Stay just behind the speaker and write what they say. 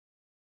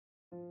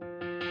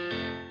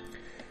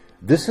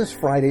This is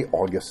Friday,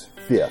 August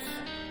 5th.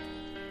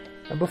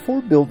 And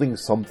before building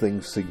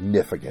something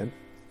significant,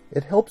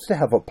 it helps to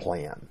have a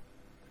plan.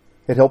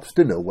 It helps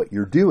to know what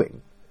you're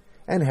doing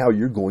and how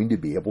you're going to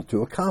be able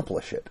to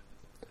accomplish it.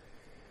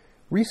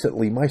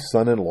 Recently, my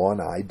son-in-law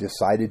and I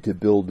decided to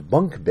build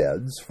bunk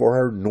beds for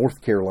our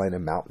North Carolina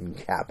mountain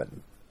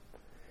cabin.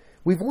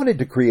 We've wanted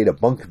to create a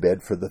bunk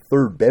bed for the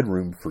third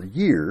bedroom for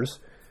years,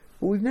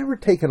 but we've never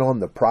taken on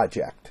the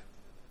project.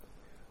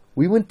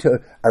 We went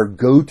to our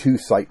go-to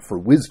site for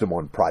wisdom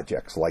on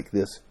projects like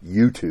this,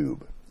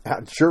 YouTube.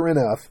 And sure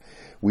enough,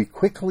 we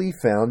quickly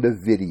found a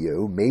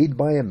video made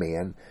by a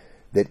man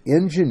that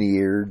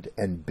engineered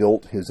and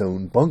built his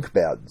own bunk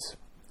beds.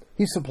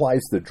 He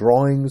supplies the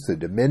drawings, the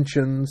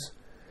dimensions,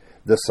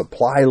 the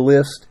supply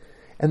list,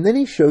 and then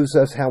he shows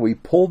us how he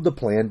pulled the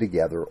plan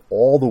together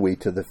all the way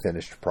to the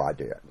finished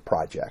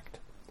project.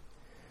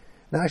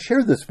 Now, I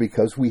share this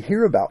because we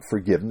hear about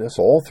forgiveness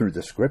all through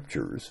the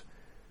scriptures,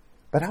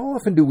 but how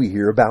often do we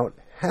hear about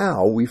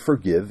how we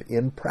forgive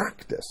in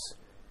practice?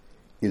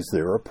 Is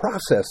there a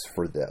process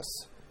for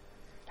this?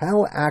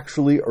 How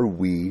actually are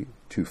we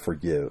to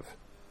forgive?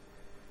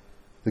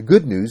 The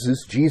good news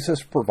is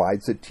Jesus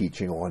provides a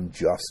teaching on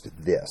just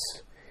this.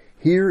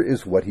 Here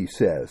is what he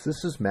says.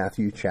 This is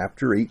Matthew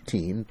chapter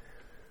 18,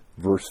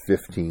 verse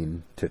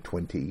 15 to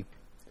 20.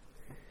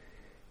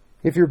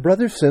 If your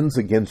brother sins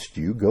against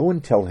you, go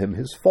and tell him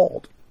his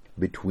fault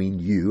between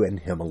you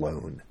and him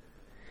alone.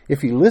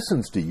 If he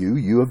listens to you,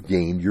 you have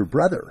gained your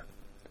brother.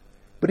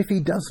 But if he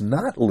does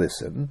not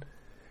listen,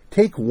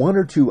 take one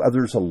or two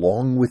others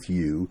along with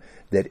you,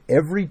 that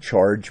every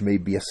charge may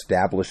be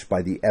established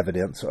by the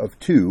evidence of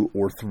 2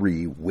 or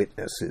 3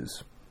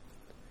 witnesses.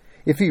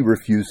 If he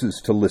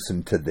refuses to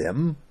listen to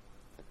them,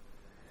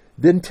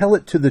 then tell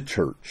it to the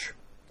church.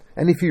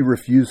 And if he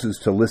refuses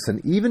to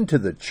listen even to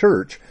the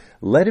church,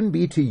 let him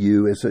be to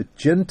you as a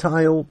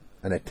Gentile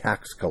and a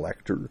tax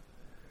collector.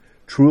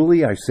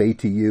 Truly I say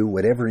to you,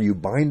 whatever you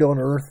bind on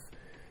earth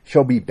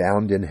shall be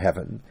bound in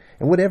heaven,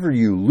 and whatever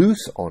you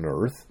loose on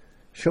earth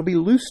shall be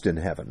loosed in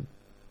heaven.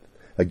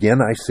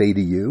 Again I say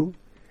to you,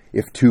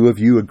 if 2 of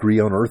you agree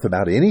on earth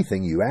about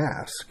anything you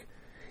ask,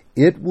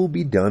 it will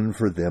be done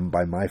for them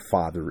by my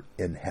Father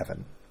in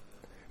heaven.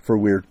 For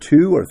where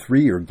 2 or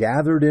 3 are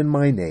gathered in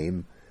my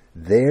name,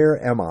 there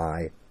am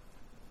I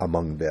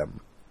among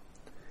them.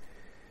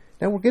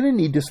 Now we're going to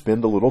need to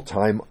spend a little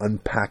time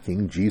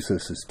unpacking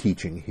Jesus'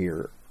 teaching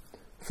here.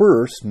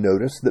 First,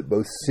 notice that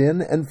both sin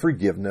and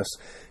forgiveness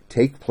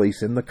take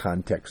place in the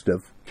context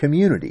of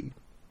community.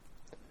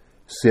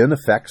 Sin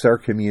affects our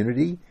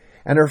community,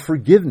 and our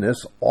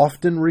forgiveness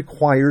often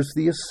requires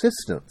the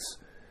assistance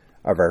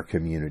of our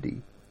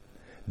community.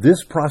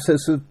 This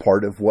process is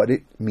part of what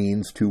it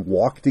means to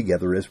walk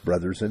together as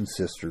brothers and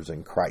sisters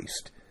in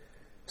Christ.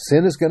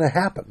 Sin is going to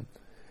happen,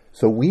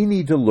 so we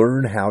need to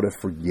learn how to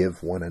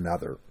forgive one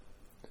another.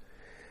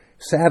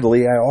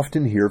 Sadly, I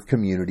often hear of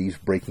communities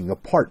breaking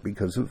apart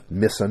because of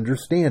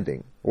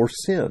misunderstanding or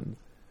sin.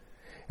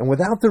 And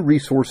without the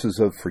resources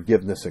of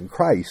forgiveness in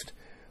Christ,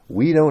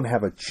 we don't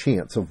have a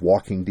chance of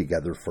walking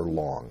together for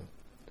long.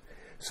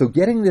 So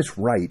getting this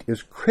right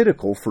is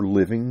critical for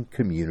living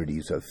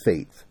communities of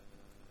faith.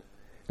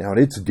 Now,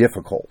 it's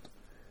difficult.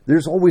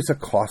 There's always a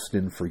cost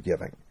in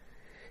forgiving.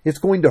 It's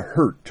going to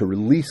hurt to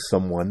release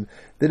someone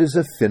that has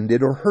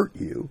offended or hurt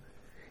you.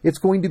 It's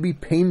going to be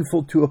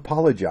painful to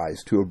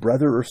apologize to a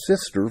brother or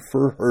sister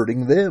for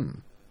hurting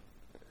them.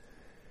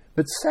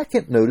 But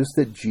second, notice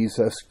that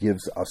Jesus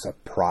gives us a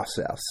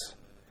process.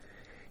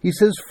 He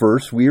says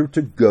first we are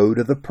to go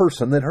to the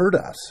person that hurt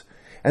us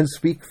and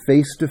speak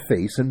face to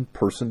face and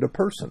person to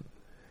person.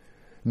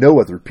 No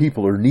other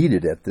people are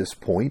needed at this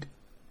point,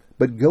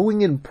 but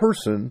going in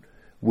person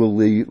will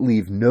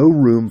leave no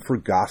room for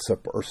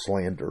gossip or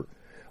slander.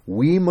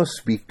 We must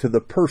speak to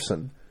the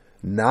person,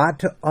 not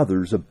to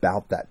others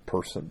about that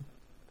person.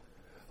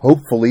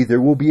 Hopefully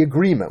there will be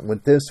agreement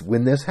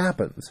when this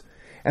happens,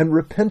 and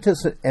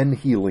repentance and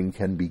healing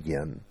can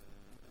begin.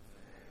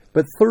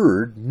 But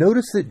third,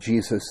 notice that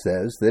Jesus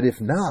says that if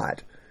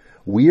not,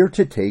 we are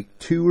to take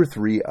 2 or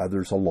 3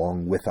 others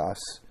along with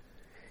us.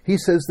 He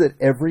says that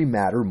every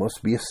matter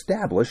must be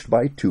established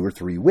by 2 or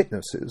 3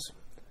 witnesses.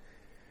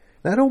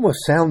 That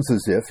almost sounds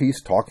as if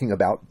he's talking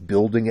about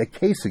building a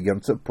case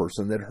against a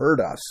person that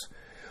hurt us,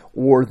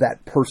 or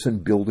that person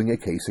building a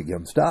case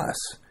against us.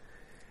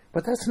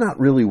 But that's not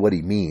really what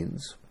he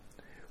means.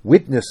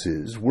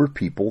 Witnesses were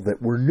people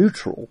that were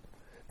neutral,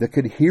 that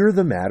could hear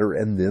the matter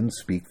and then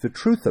speak the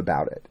truth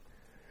about it.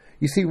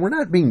 You see, we're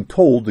not being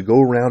told to go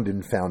around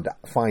and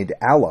find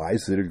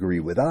allies that agree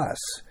with us.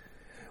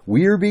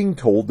 We are being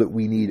told that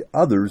we need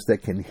others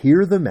that can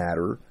hear the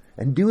matter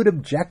and do it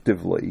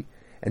objectively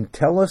and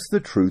tell us the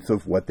truth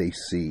of what they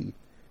see.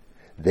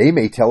 They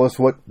may tell us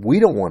what we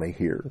don't want to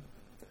hear.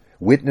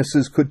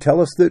 Witnesses could tell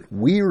us that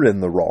we're in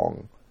the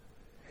wrong.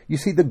 You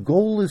see, the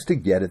goal is to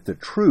get at the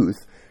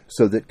truth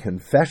so that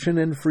confession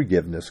and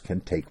forgiveness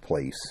can take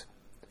place.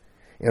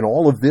 In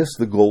all of this,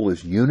 the goal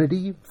is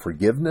unity,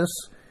 forgiveness,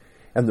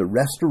 and the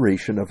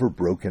restoration of a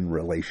broken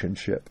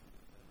relationship.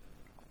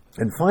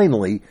 And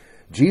finally,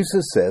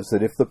 Jesus says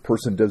that if the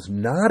person does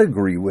not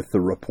agree with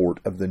the report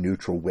of the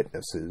neutral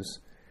witnesses,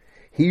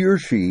 he or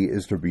she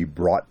is to be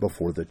brought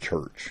before the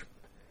church.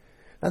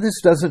 Now,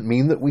 this doesn't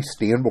mean that we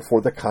stand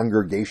before the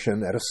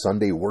congregation at a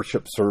Sunday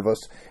worship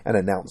service and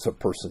announce a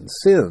person's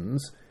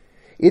sins.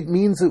 It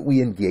means that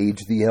we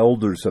engage the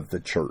elders of the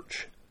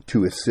church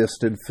to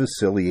assist in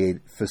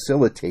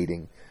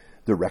facilitating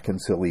the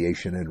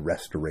reconciliation and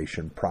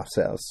restoration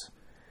process.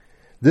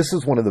 This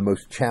is one of the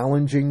most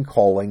challenging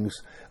callings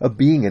of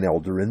being an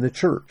elder in the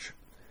church.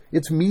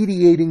 It's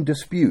mediating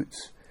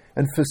disputes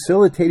and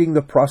facilitating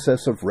the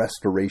process of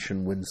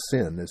restoration when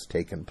sin has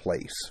taken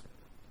place.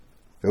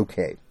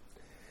 Okay,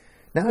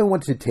 now I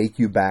want to take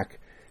you back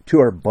to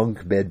our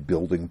bunk bed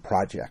building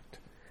project.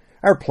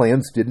 Our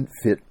plans didn't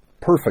fit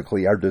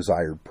perfectly our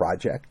desired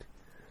project.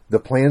 The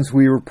plans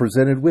we were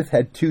presented with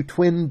had 2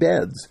 twin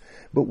beds,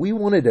 but we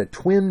wanted a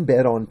twin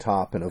bed on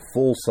top and a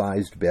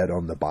full-sized bed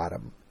on the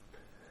bottom.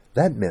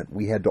 That meant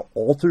we had to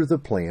alter the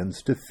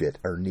plans to fit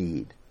our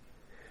need.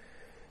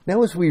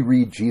 Now, as we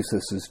read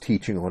Jesus'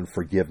 teaching on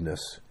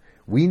forgiveness,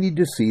 we need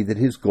to see that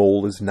his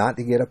goal is not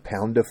to get a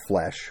pound of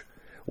flesh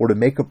or to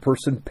make a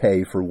person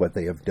pay for what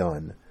they have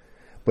done,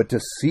 but to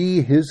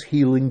see his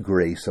healing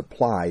grace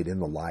applied in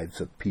the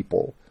lives of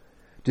people,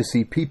 to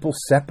see people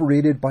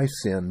separated by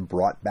sin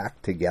brought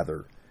back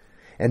together,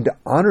 and to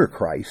honor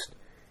Christ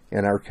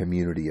and our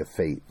community of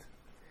faith.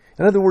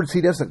 In other words,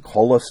 he doesn't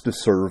call us to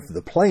serve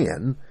the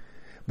plan,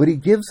 but he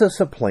gives us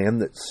a plan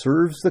that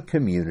serves the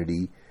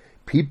community,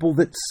 people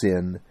that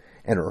sin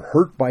and are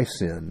hurt by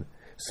sin,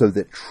 so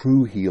that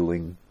true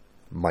healing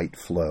might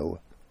flow.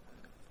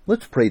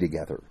 Let's pray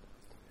together.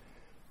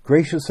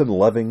 Gracious and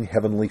loving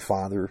Heavenly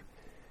Father,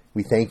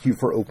 we thank you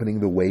for opening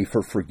the way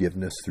for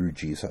forgiveness through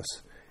Jesus.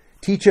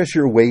 Teach us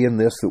your way in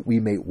this, that we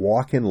may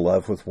walk in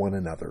love with one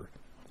another.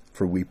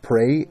 For we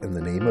pray in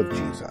the name of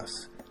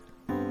Jesus.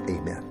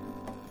 Amen.